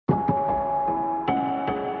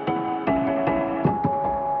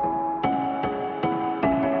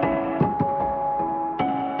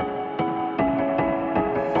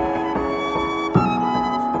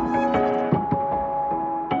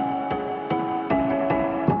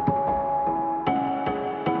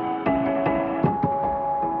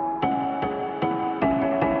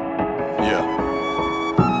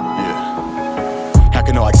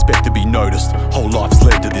noticed. Whole life's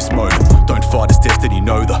led to this moment. Don't fight it's destiny,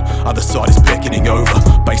 know the other side is beckoning over.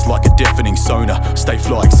 Bass like a deafening sonar. Stay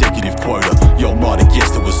fly executive quota. You might have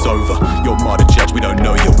guessed it was over. You might have judged we don't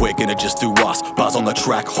know you. We're gonna just do us. Buzz on the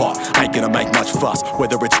track hot. Ain't gonna make much fuss.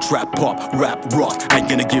 Whether it's trap, pop, rap, rock. Ain't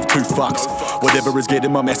gonna give two fucks. Whatever is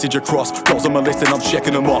getting my message across. Goals on my list and I'm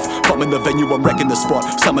checking them off. If I'm in the venue, I'm wrecking the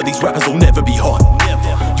spot. Some of these rappers will never be hot.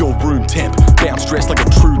 Your room temp, bounce dressed like a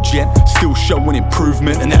true gent. Still showing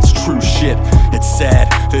improvement, and that's true shit. It's sad,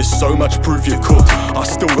 there's so much proof you cooked. I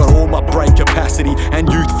still got all my brain capacity and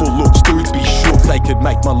youthful looks. Dudes be shook, they could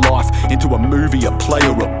make my life into a movie, a play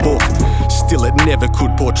or a book. Still it never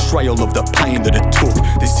could portrayal of the pain that it took.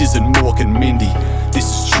 This isn't Mork and Mindy, this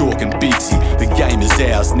is Chalk and Bixie. The game is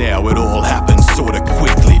ours now, it all happens sorta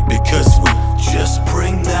quickly. Because we just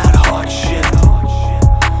bring that hot shit.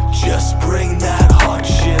 Just bring that hot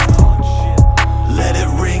shit. Let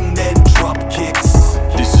it ring, then drop kicks.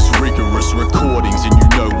 This is rigorous recordings and you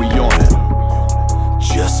know we on it.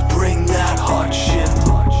 Just bring that hot shit.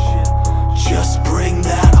 Just bring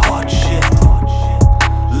that hot shit.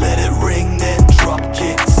 Let it ring, then drop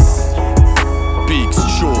kicks. Biggs,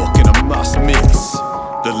 Chalk and a must mix.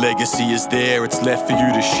 The legacy is there, it's left for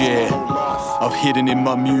you to share. I've hidden in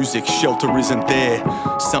my music, shelter isn't there.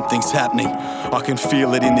 Something's happening, I can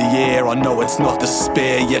feel it in the air. I know it's not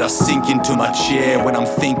despair, yet I sink into my chair when I'm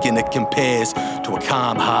thinking it compares to a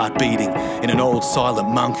calm heart beating in an old silent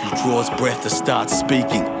monk who draws breath to start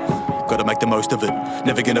speaking. Gotta make the most of it,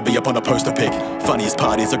 never gonna be up on a poster pic. Funniest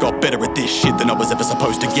part is I got better at this shit than I was ever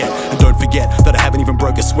supposed to get. And don't forget that I haven't even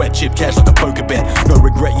broke a sweat chip, cash like a poker bet. No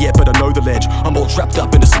regret yet, but I know the ledge, I'm all trapped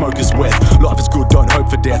up in a smoker's wet. Life is good, don't hope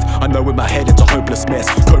for death. I know in my head it's a hopeless mess.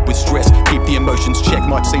 Cope with stress, keep the emotions checked.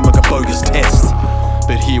 Might seem like a bogus test,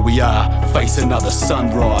 but here we are, face another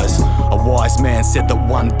sunrise. A wise man said that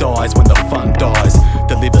one dies when the fun dies.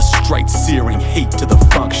 Deliver straight searing heat to the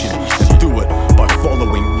function, and do it by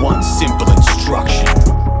following one simple instruction.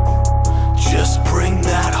 Just bring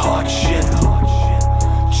that hot shit.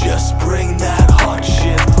 Just bring that hot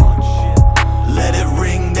shit. Let it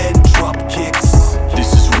ring, then drop kicks.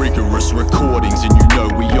 This is rigorous recordings and you know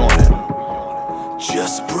we on it.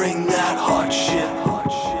 Just bring that hot shit.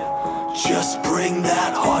 Just bring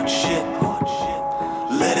that hot shit.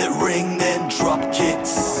 Let it ring, then drop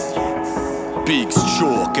kicks. Biggs,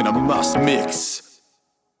 Chalk and a must mix.